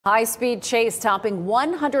High-speed chase topping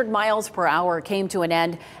 100 miles per hour came to an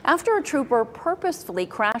end after a trooper purposefully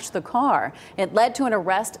crashed the car. It led to an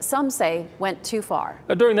arrest some say went too far.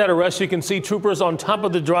 During that arrest, you can see troopers on top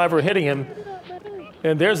of the driver hitting him.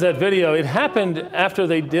 And there's that video. It happened after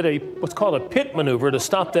they did what's called a pit maneuver to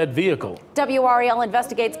stop that vehicle. WRAL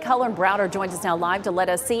Investigates Cullen Browder joins us now live to let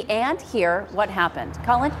us see and hear what happened.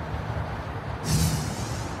 Cullen?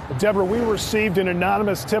 Deborah, we received an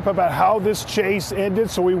anonymous tip about how this chase ended,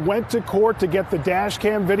 so we went to court to get the dash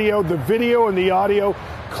cam video. The video and the audio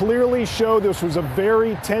clearly show this was a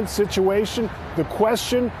very tense situation. The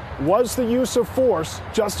question, was the use of force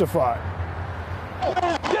justified?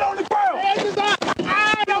 Get on the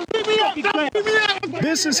ground! Don't beat me up! Don't beat me up!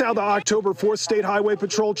 This is how the October 4th State Highway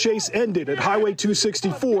Patrol chase ended at Highway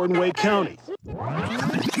 264 in Wake County.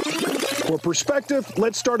 For perspective,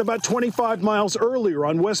 let's start about 25 miles earlier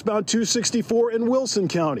on westbound 264 in Wilson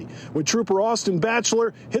County, when Trooper Austin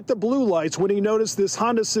Batchelor hit the blue lights when he noticed this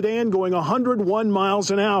Honda sedan going 101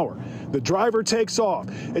 miles an hour. The driver takes off,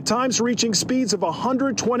 at times reaching speeds of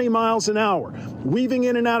 120 miles an hour, weaving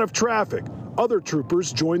in and out of traffic. Other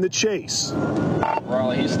troopers join the chase.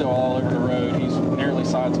 Raleigh, he's still all over the road. He's nearly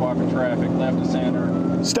sideswiping traffic, left and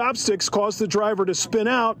center. Stop sticks cause the driver to spin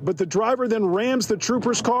out, but the driver then rams the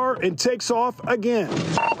trooper's car and takes off again.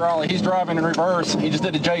 Raleigh, he's driving in reverse. He just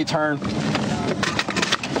did a J-turn.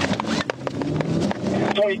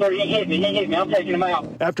 20-30, I'm taking him out.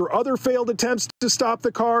 After other failed attempts to stop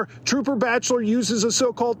the car, Trooper Batchelor uses a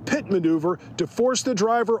so-called pit maneuver to force the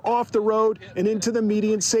driver off the road and into the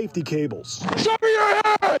median safety cables. Show me your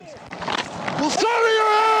hands! Show me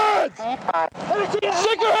your hands!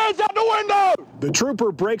 Stick your hands out the window! The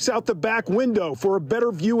trooper breaks out the back window for a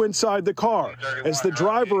better view inside the car. As the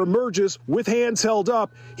driver emerges with hands held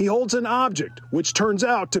up, he holds an object, which turns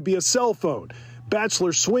out to be a cell phone.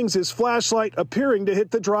 Batchelor swings his flashlight, appearing to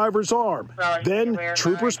hit the driver's arm. Then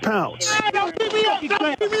troopers pounce. Don't beat me up!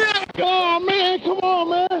 Don't beat me up! Oh, man, come on,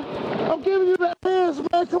 man. I'm giving you the hands,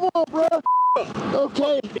 man. Come on, bro.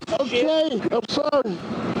 Okay, I'm sorry.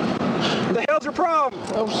 The hell's your problem?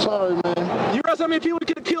 I'm sorry, man. You realize how many people we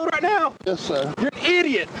could have killed right now? Yes, sir. You're an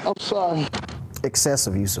idiot. I'm sorry.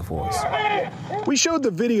 Excessive use of force. We showed the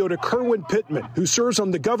video to Kerwin Pittman, who serves on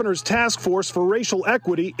the governor's task force for racial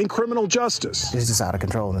equity in criminal justice. It's just out of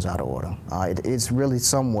control and it's out of order. It's really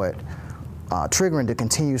somewhat triggering to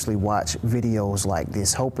continuously watch videos like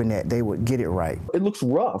this, hoping that they would get it right. It looks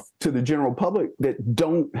rough to the general public that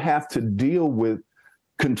don't have to deal with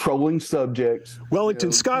controlling subjects.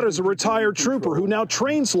 Wellington Scott is a retired trooper who now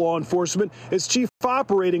trains law enforcement as Chief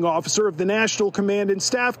Operating Officer of the National Command and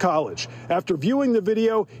Staff College. After viewing the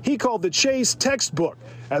video, he called the chase textbook.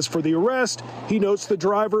 As for the arrest, he notes the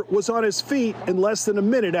driver was on his feet in less than a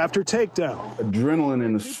minute after takedown.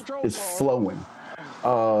 Adrenaline is flowing.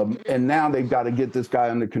 And now they've got to get this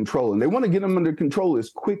guy under control. And they want to get him under control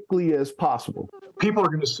as quickly as possible. People are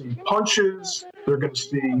going to see punches. They're going to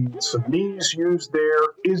see some knees used there.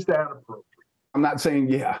 Is that appropriate? I'm not saying,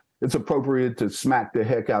 yeah, it's appropriate to smack the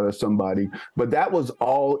heck out of somebody, but that was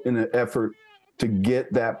all in an effort to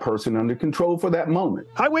get that person under control for that moment.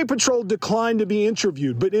 Highway Patrol declined to be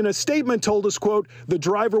interviewed, but in a statement told us, quote, the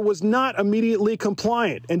driver was not immediately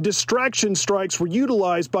compliant and distraction strikes were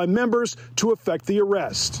utilized by members to effect the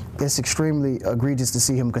arrest. It's extremely egregious to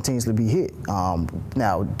see him continuously be hit.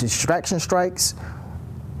 Now, distraction strikes,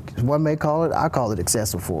 one may call it, I call it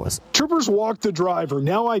excessive force. Troopers walked the driver,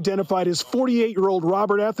 now identified as 48-year-old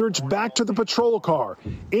Robert Etheridge, back to the patrol car.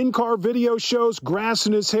 In-car video shows grass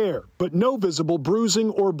in his hair, but no visible bruising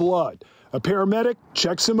or blood. A paramedic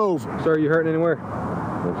checks him over. Sir, you hurting anywhere?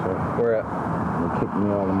 Yes, sir. Where at? They kicked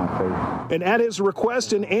me all in my face. And at his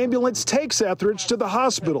request, an ambulance takes Etheridge to the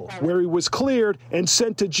hospital, where he was cleared and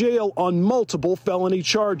sent to jail on multiple felony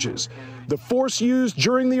charges. The force used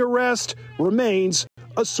during the arrest remains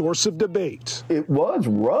a source of debate. It was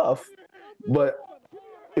rough, but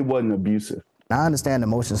it wasn't abusive. I understand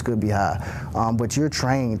emotions could be high, but you're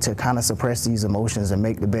trained to kind of suppress these emotions and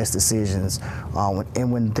make the best decisions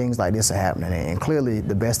when things like this are happening. And clearly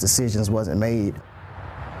the best decisions wasn't made.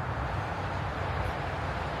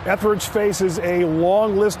 Etheridge faces a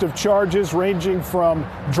long list of charges ranging from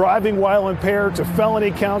driving while impaired to felony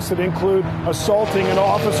counts that include assaulting an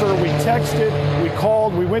officer. We texted, we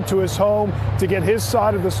called, we went to his home to get his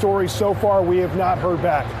side of the story. So far, we have not heard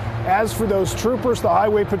back. As for those troopers, the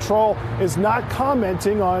Highway Patrol is not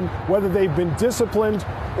commenting on whether they've been disciplined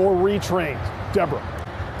or retrained. Deborah.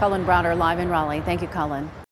 Cullen Browder live in Raleigh. Thank you, Cullen.